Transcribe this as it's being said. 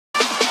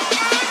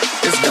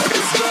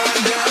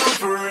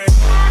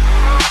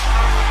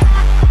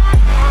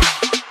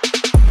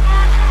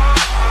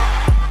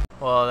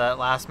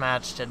last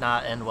match did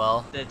not end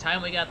well. The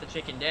time we got the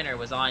chicken dinner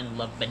was on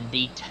La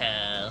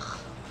Bendita.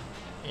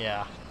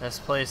 Yeah, this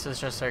place is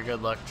just our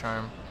good luck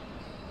charm.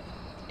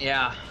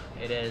 Yeah,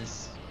 it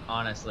is,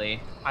 honestly.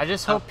 I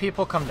just hope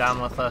people come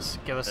down with us,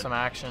 give us some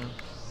action.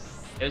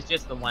 It was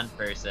just the one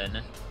person.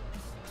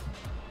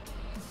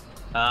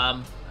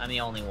 I'm the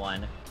only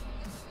one.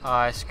 Oh,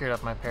 I screwed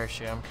up my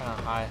parachute. I'm kind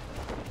of high.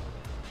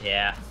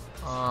 Yeah.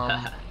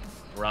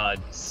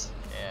 Rugs.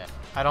 Yeah.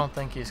 I don't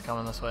think he's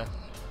coming this way.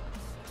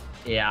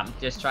 Yeah, I'm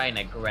just trying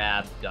to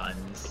grab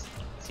guns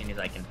as soon as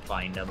I can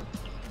find them.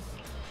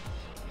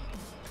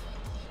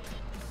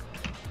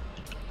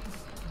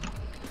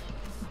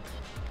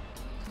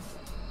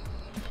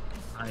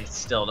 I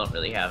still don't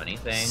really have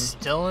anything.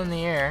 Still in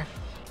the air.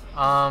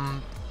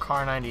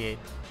 Kar98.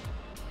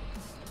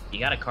 You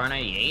got a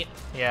Kar98?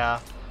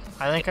 Yeah.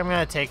 I think I'm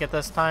gonna take it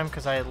this time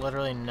because I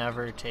literally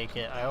never take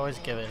it. I always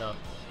give it up.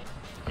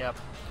 Yep.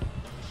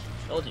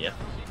 Told you.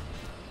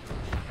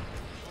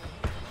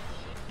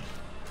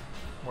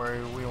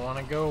 Where we want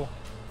to go?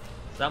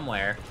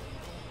 Somewhere.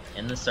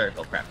 In the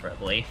circle,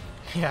 preferably.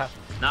 Yeah.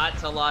 Not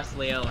to Los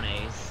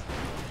Leones.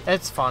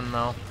 It's fun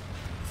though.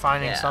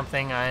 Finding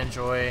something I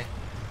enjoy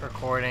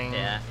recording.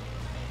 Yeah.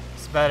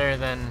 It's better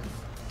than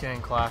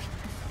doing Clash.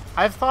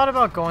 I've thought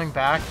about going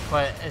back,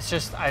 but it's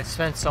just I've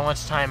spent so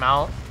much time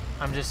out.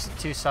 I'm just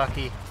too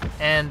sucky.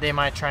 And they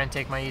might try and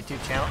take my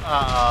YouTube channel.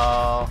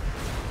 Uh-oh.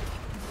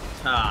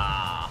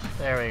 Ah.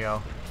 There we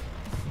go.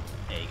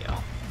 There you go.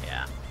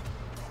 Yeah.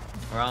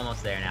 We're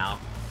almost there now.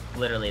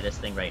 Literally this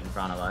thing right in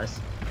front of us.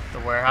 The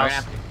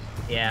warehouse?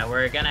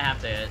 We're gonna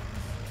have to...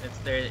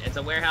 It's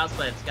a warehouse,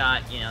 but it's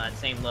got, you know, that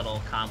same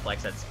little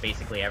complex that's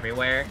basically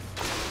everywhere.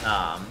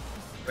 We're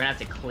gonna have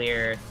to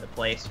clear the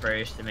place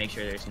first to make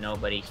sure there's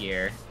nobody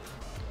here.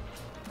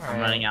 I'm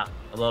running out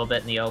a little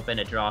bit in the open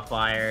to draw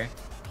fire.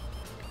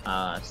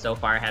 So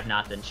far I have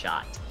not been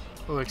shot.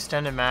 Ooh,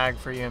 extended mag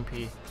for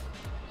UMP.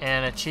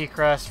 And a cheek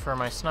rest for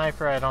my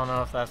sniper. I don't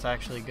know if that's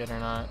actually good or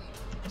not.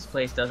 This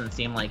place doesn't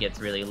seem like it's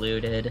really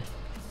looted.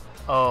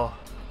 Oh.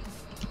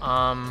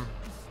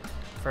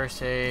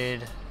 First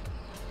aid.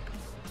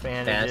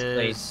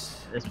 Bandages.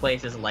 Yeah, this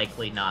place is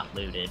likely not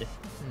looted.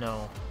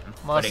 No.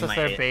 Unless if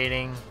they're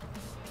baiting.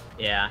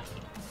 Yeah.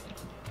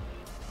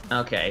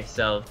 Okay,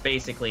 so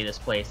basically this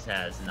place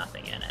has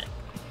nothing in it.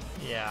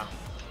 Yeah.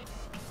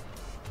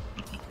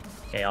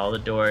 Okay, all the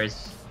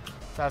doors.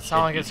 That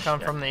sound like it's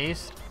coming from the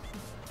east?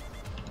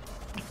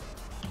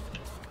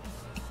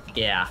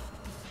 Yeah.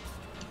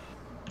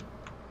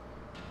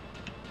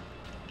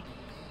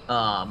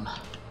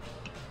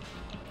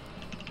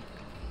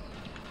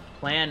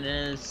 Plan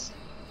is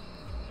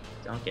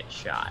don't get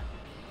shot.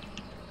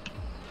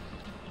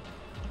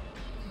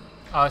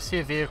 Oh, I see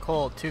a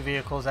vehicle, 2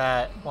 vehicles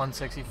at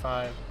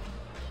 165.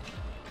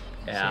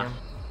 Yeah,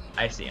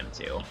 I see him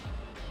too.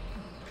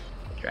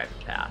 Driving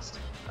past.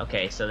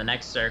 Okay, so the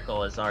next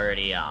circle is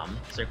already,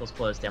 circle's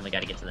closed down, we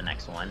gotta get to the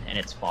next one, and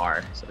it's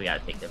far, so we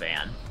gotta take the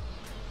van.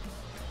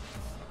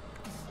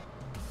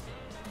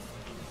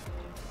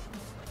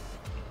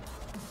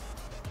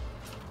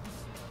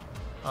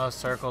 Oh,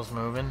 circle's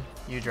moving.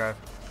 You drive.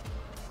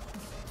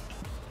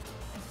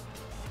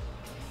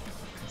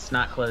 It's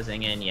not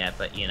closing in yet,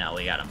 but you know,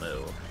 we gotta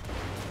move.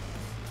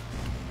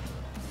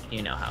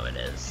 You know how it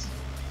is.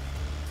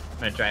 I'm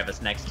gonna drive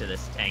us next to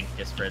this tank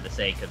just for the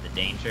sake of the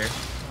danger.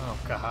 Oh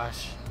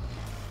gosh.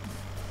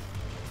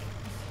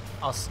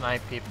 I'll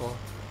snipe people.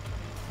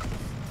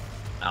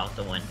 Out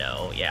the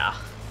window, yeah.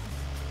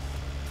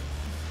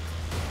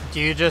 Do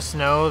you just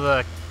know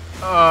the...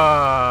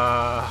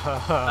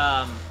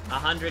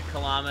 100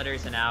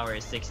 kilometers an hour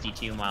is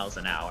 62 miles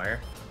an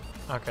hour.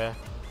 Okay.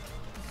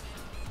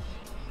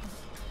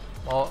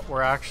 Well,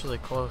 we're actually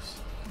close.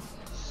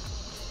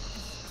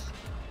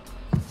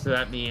 So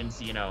that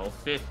means, you know,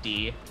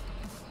 50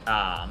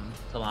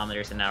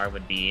 kilometers an hour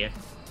would be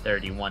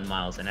 31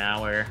 miles an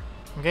hour.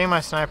 I'm getting my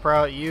sniper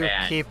out. You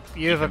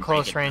have a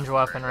close range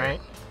weapon, further.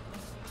 right?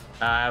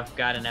 I've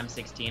got an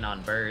M16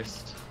 on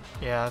burst.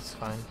 Yeah, that's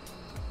fine.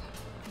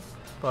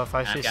 But if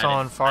I see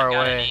someone far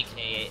away...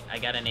 I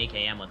got an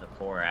AKM with a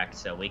 4X,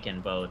 so we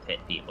can both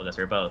hit people, because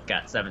we're both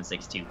got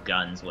 7.62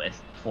 guns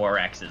with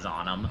 4Xs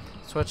on them.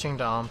 Switching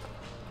to ump.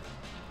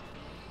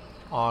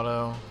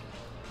 Auto.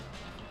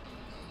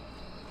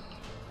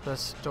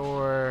 This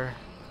door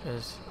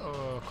is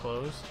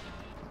closed.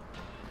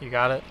 You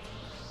got it?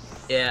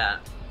 Yeah.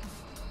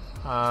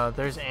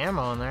 There's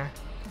ammo in there.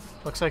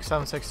 Looks like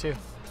 7.62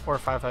 or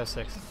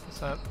 5.56. What's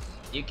that?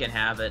 You can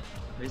have it.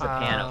 There's a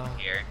pan over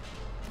here.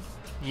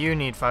 You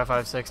need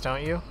 5.56,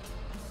 don't you?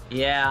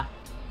 Yeah.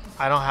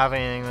 I don't have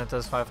anything that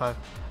does 5.5.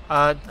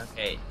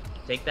 Okay,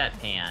 take that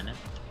pan.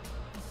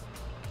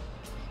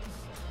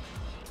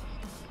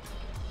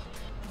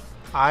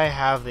 I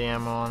have the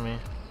ammo on me.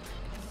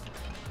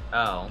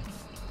 Oh.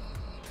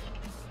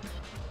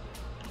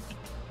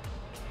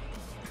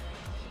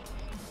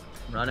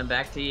 Running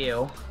back to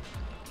you.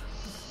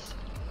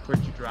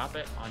 Where'd you drop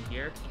it? On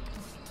here?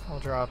 I'll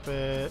drop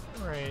it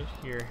right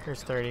here.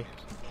 Here's 30.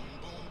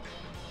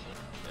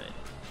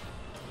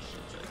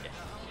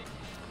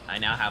 I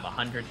now have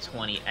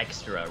 120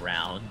 extra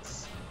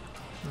rounds.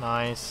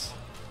 Nice.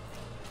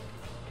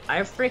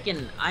 I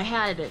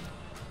had,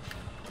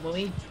 when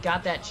we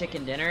got that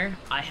chicken dinner,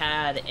 I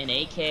had an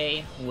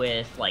AK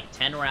with like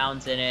 10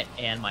 rounds in it,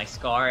 and my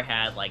Scar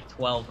had like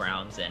 12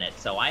 rounds in it,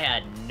 so I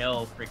had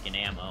no freaking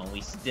ammo, and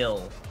we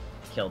still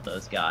killed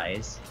those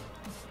guys.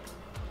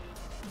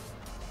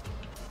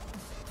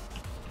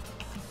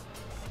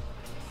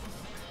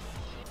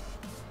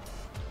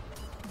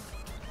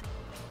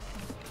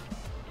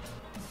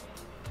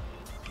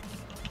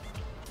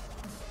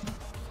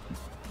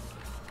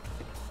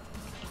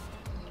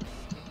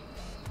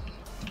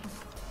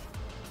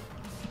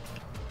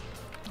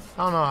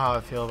 I don't know how I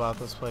feel about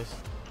this place.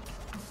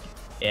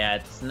 Yeah,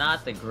 it's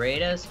not the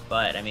greatest,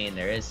 but I mean,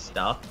 there is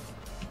stuff.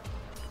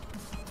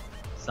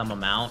 Some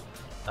amount.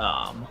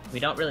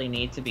 We don't really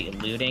need to be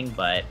looting,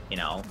 but, you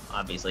know,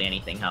 obviously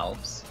anything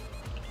helps.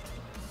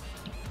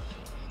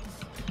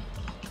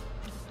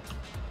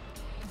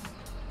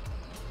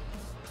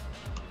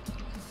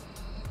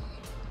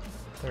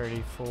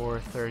 $34,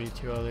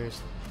 32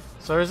 others.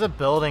 So there's a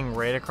building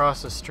right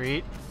across the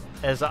street.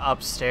 It's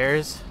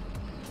upstairs.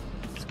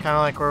 It's kind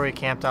of like where we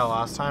camped out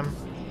last time.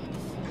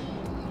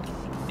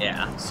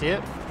 Yeah. See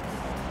it?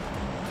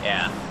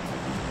 Yeah.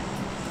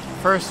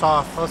 First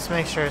off, let's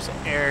make sure this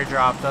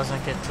airdrop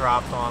doesn't get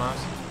dropped on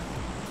us.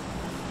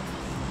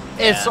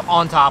 Yeah. It's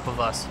on top of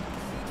us.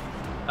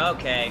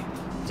 Okay.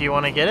 Do you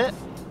want to get it?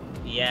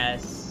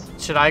 Yes.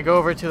 Should I go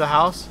over to the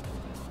house?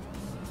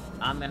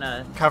 I'm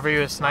gonna... Cover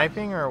you with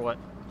sniping or what?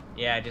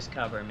 Yeah, just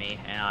cover me,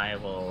 and I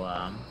will,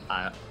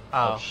 oh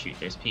Oh. shoot,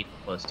 there's people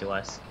close to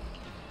us.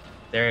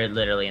 They're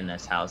literally in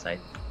this house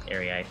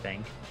area, I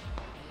think.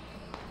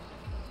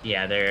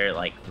 Yeah, they're,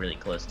 like, really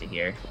close to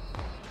here.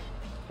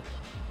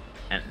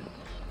 And...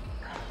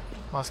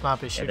 Must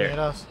not be shooting at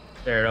us.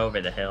 They're over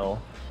the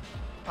hill.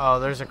 Oh,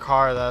 there's a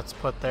car that's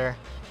put there.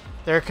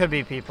 There could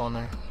be people in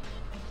there.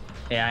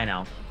 Yeah, I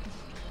know.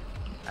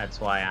 That's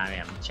why I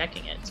am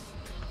checking it.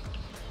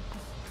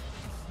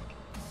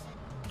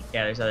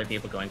 Yeah, there's other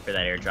people going for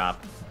that airdrop.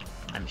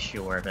 I'm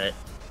sure of it.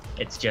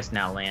 It's just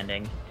now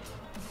landing.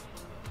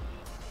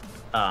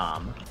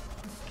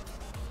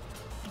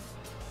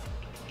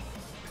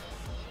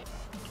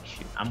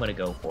 Shoot, I'm gonna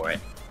go for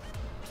it.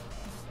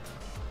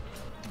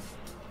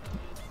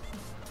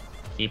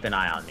 Keep an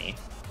eye on me.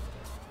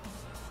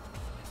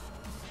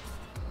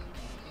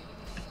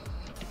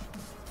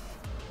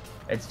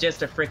 It's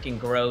just a freaking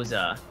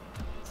Groza.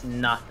 It's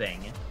nothing.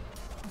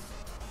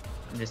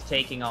 I'm just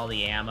taking all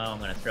the ammo. I'm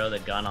gonna throw the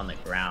gun on the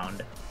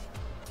ground.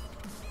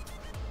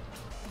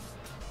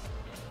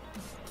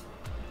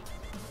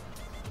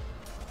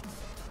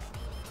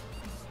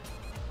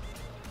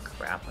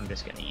 Crap, I'm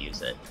just gonna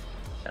use it.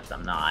 Except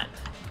I'm not.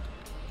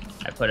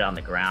 I put it on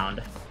the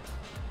ground.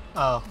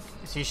 Oh,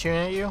 is he shooting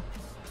at you?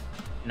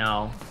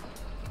 No.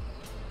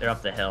 They're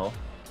up the hill.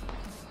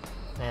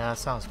 Yeah, that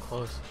sounds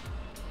close.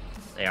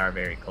 They are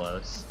very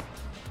close.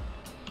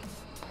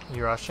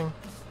 You rushing?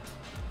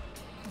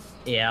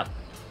 Yep.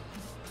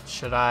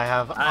 Should I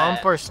have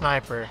ump or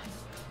sniper?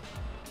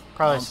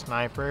 Probably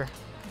sniper.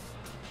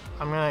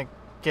 I'm gonna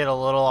get a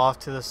little off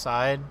to the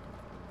side.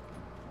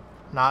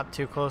 Not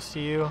too close to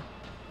you.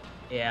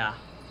 Yeah.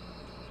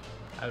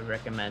 I would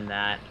recommend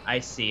that. I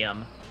see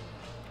him.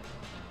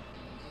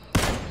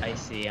 I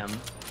see him.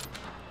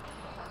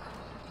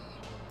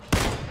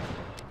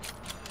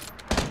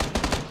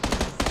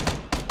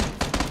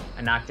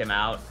 I knocked him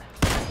out.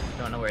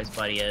 Don't know where his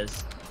buddy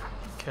is.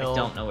 Kill. I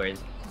don't know where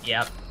his...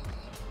 Yep.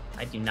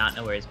 I do not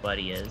know where his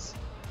buddy is.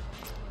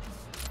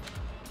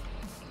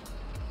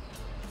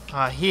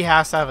 He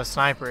has to have a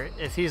sniper.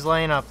 If he's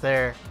laying up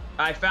there...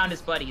 I found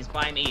his buddy. He's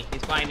by me.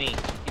 He's by me.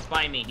 He's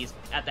by me. He's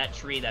at that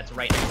tree that's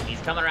right next to me.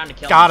 He's coming around to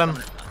kill me. Got him.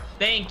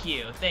 Thank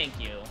you. Thank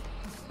you.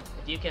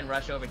 If you can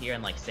rush over here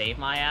and, like, save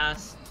my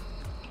ass,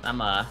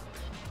 I'm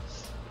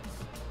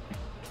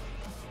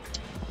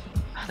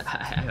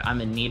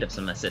in need of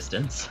some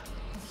assistance.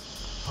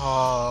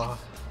 Oh...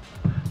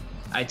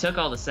 I took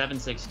all the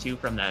 7.62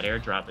 from that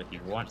airdrop if you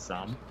want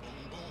some.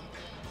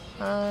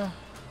 I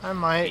There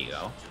might. you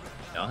go.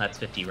 No, that's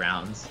 50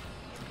 rounds.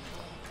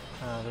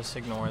 Just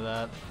ignore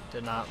that.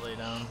 Did not lay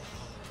down.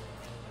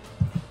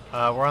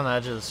 We're on the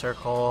edge of the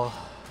circle.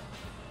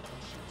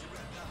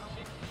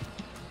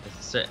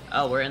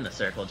 Oh, we're in the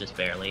circle, just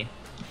barely.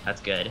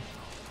 That's good.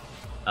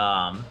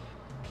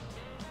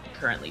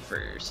 Currently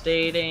first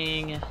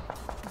aiding.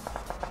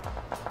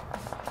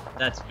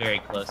 That's very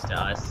close to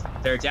us.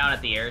 They're down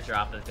at the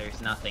airdrop, but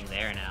there's nothing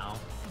there now.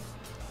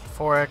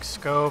 4x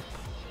scope.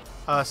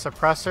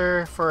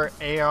 Suppressor for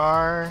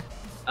AR.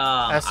 S12.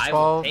 I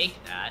will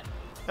take that.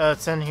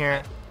 It's in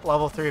here.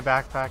 Level 3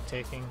 backpack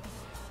taking.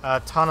 A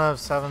ton of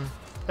 7.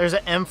 There's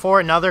an M4,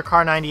 another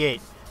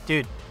Kar98.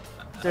 Dude,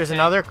 there's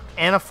another,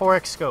 and a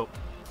 4x scope.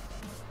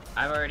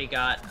 I've already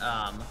got,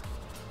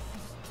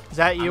 Is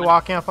that you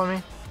walking up on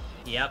me?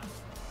 Yep.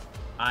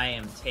 I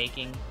am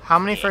taking... How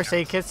many first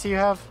aid kits do you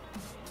have?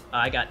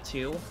 I got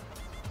 2, so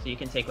you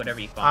can take whatever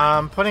you find.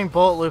 I'm putting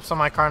bullet loops on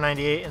my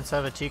Kar98 instead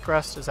of a cheek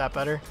rest. Is that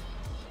better?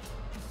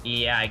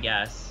 Yeah, I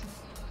guess.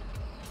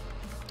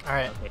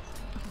 Alright. Okay.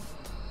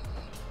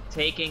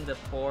 Taking the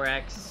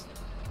 4X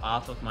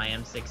off of my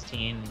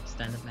M16,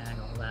 extended mag,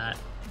 all that.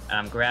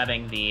 I'm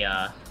grabbing the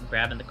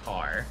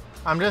car.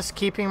 I'm just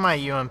keeping my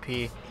UMP.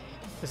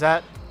 Is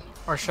that...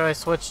 Or should I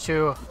switch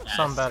to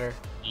some better?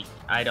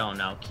 I don't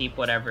know. Keep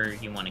whatever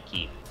you want to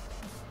keep.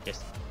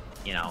 Just,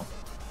 you know,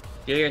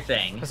 do your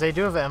thing. Because they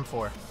do have an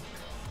M4.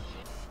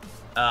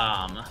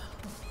 M4.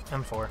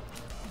 M4.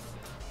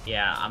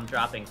 Yeah, I'm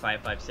dropping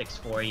 5.56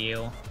 for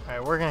you.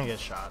 Alright, we're gonna get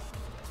shot.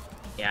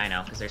 Yeah, I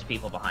know, because there's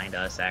people behind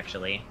us,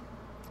 actually.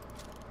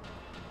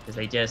 Because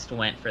they just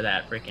went for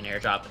that freaking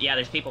airdrop. Yeah,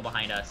 there's people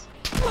behind us.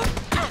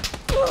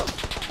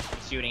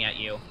 Shooting at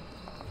you.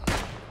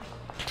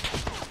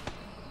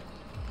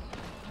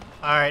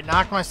 Alright,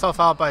 knocked myself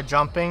out by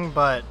jumping,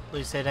 but at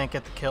least they didn't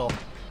get the kill.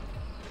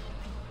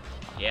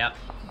 Yep.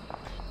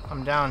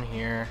 I'm down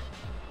here.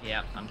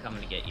 Yep, I'm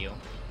coming to get you.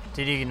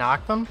 Did you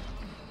knock them?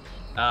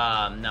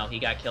 No, he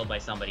got killed by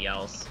somebody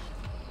else.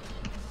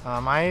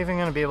 Am I even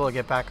gonna be able to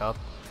get back up?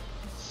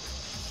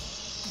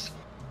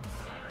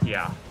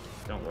 Yeah,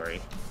 don't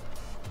worry.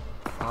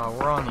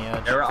 We're on the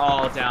edge. They're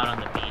all down on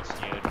the beach,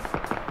 dude.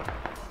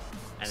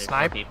 And there's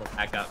Snipe? more people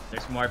back up.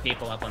 There's more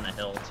people up on the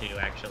hill, too,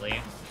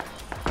 actually.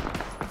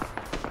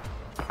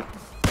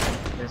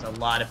 There's a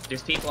lot of...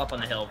 There's people up on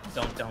the hill.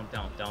 Don't.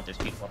 There's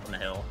people up on the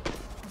hill.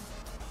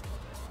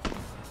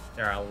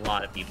 There are a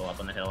lot of people up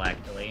on the hill,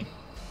 actually. And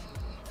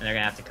they're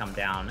gonna have to come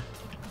down.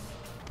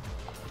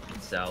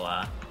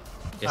 So,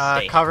 just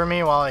stay. Cover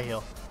me while I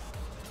heal.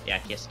 Yeah,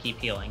 just keep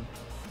healing.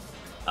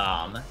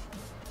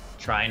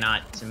 Try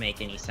not to make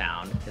any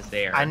sound, because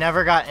they are... I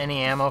never got any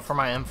ammo for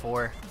my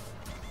M4.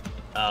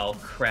 Oh,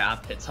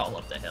 crap. It's all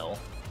up the hill.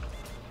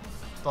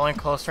 The only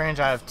close range,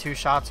 I have 2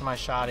 shots in my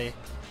shotty.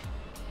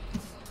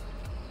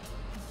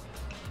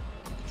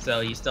 So,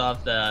 you still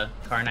have the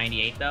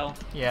Kar98, though?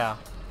 Yeah.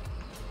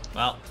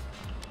 Well,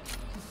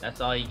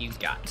 that's all you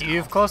got. Do you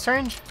have close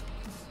range?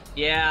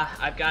 Yeah,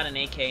 I've got an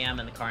AKM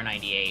in the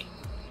Kar98.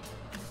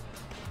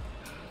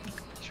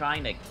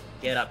 Trying to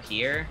get up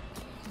here,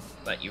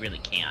 but you really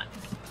can't.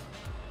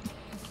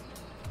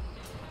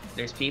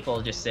 There's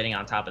people just sitting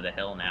on top of the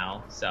hill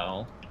now,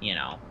 so, you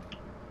know.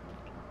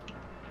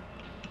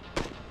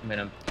 I'm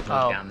gonna move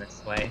down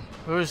this way.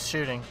 Who's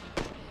shooting?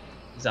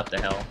 He's up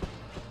the hill.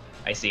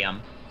 I see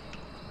him.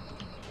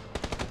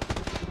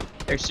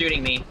 They're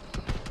shooting me.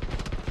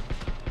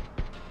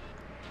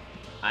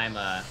 I'm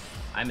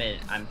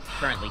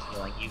currently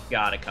healing. You've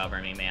gotta cover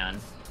me, man.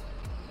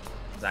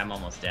 Cause I'm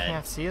almost dead.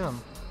 Can't see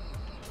them.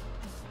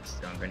 Just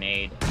throwing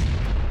grenade.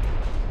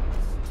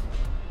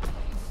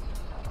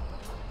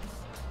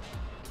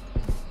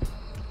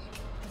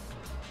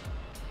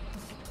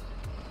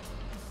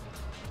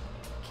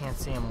 Can't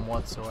see them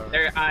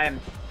whatsoever.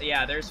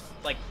 Yeah, there's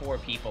like 4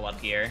 people up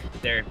here.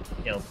 They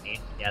killed me.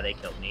 Yeah, they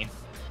killed me.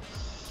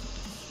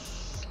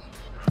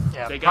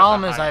 Yeah, the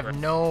problem is I have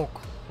no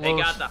close... They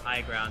got the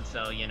high ground,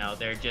 so, you know,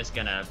 they're just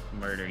gonna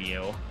murder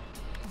you.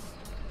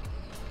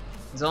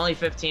 There's only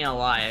 15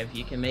 alive.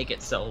 You can make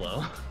it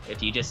solo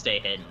if you just stay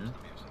hidden.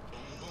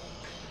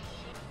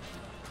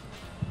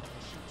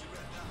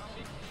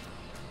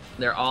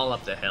 They're all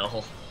up the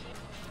hill.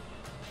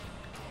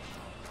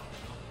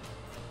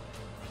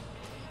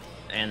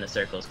 And the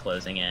circle's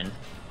closing in.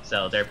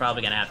 So they're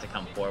probably gonna have to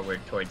come forward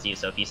towards you.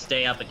 So if you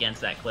stay up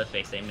against that cliff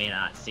face, they may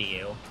not see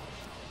you.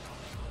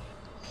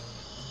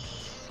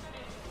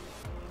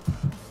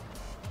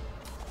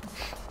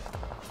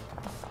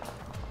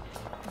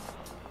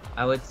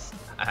 I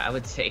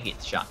would say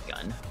it's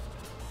shotgun.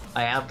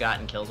 I have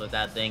gotten kills with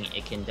that thing.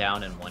 It can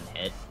down in 1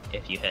 hit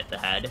if you hit the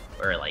head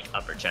or like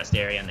upper chest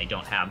area and they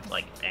don't have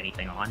like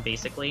anything on,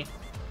 basically.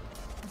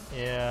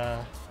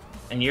 Yeah.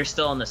 And you're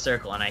still in the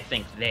circle, and I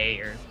think they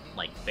are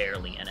like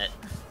barely in it.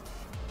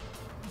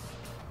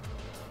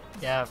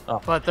 Yeah,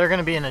 but they're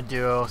gonna be in a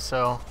duo,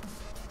 so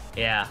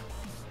yeah.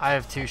 I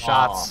have 2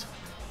 shots.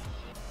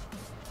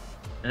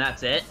 And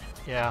that's it?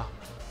 Yeah.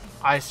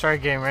 I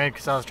started getting ready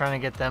because I was trying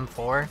to get them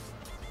 4.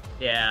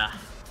 Yeah.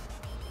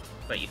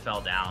 But you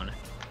fell down.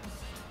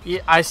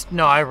 Yeah,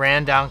 I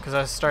ran down because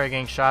I started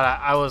getting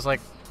shot. I was like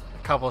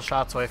a couple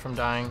shots away from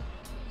dying.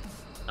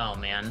 Oh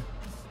man.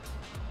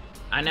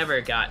 I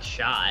never got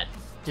shot.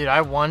 Dude,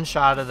 I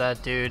one-shotted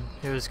that dude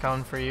who was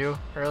coming for you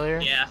earlier.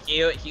 Yeah,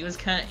 he was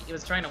trying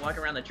to walk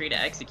around the tree to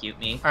execute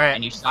me. All right,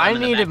 and you shot him I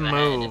in the need back to of the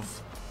head.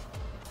 move.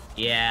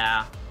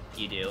 Yeah,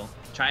 you do.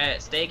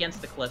 Stay against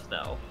the cliff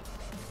though.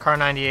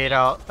 Kar98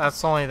 out. That's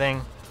the only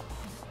thing.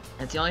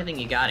 That's the only thing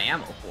you got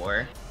ammo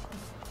for.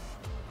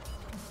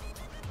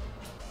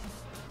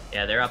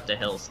 Yeah, they're up the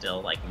hill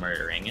still, like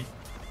murdering.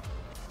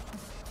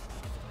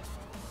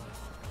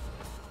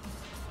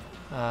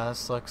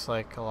 This looks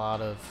like a lot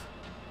of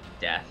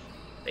death,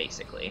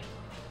 basically.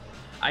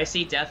 I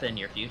see death in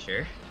your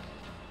future.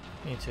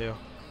 Me too.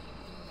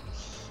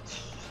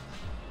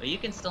 But you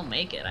can still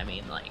make it. I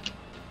mean, like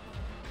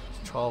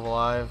 12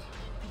 alive.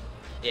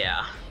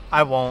 Yeah.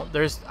 I won't.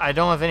 I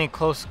don't have any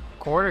close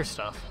quarter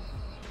stuff.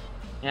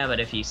 Yeah,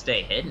 but if you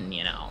stay hidden,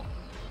 you know,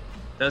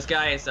 Those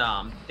guys,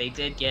 they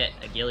did get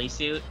a ghillie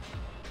suit.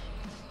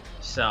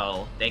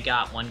 So, they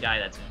got one guy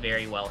that's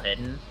very well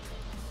hidden.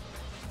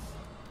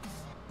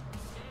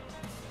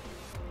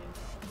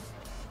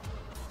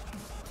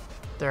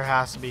 There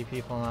has to be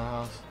people in that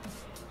house.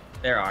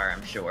 There are,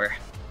 I'm sure.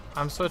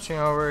 I'm switching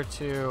over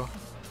to...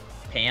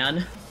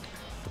 Pan.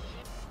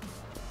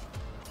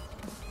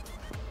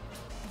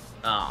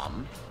 Yeah,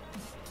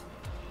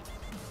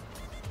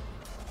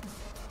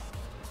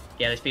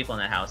 there's people in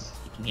that house.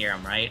 You can hear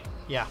them, right?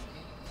 Yeah.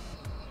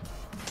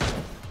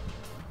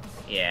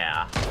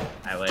 Yeah.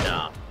 I would,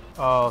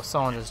 Oh,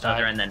 someone just died.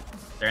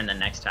 They're in the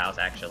next house,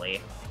 actually.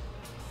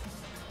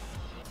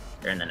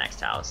 They're in the next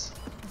house.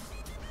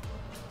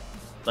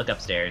 Look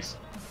upstairs.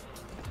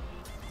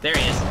 There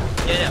he is.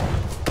 Get him.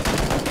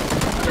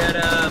 Get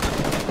him.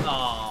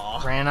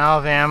 Oh. Ran out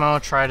of ammo,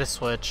 try to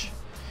switch.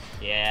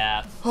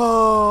 Yeah.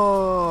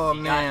 Oh,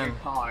 You man. got your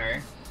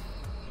car.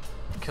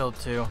 Killed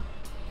 2.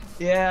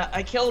 Yeah,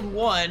 I killed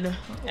 1, and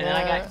then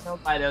I got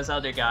killed by those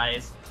other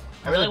guys.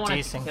 I really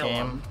wanted to kill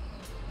them.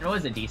 It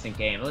was a decent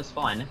game. It was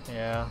fun.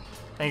 Yeah.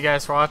 Thank you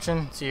guys for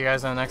watching. See you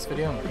guys in the next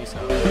video, and peace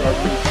out.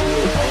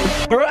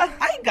 Bruh,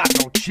 I ain't got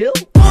no chill.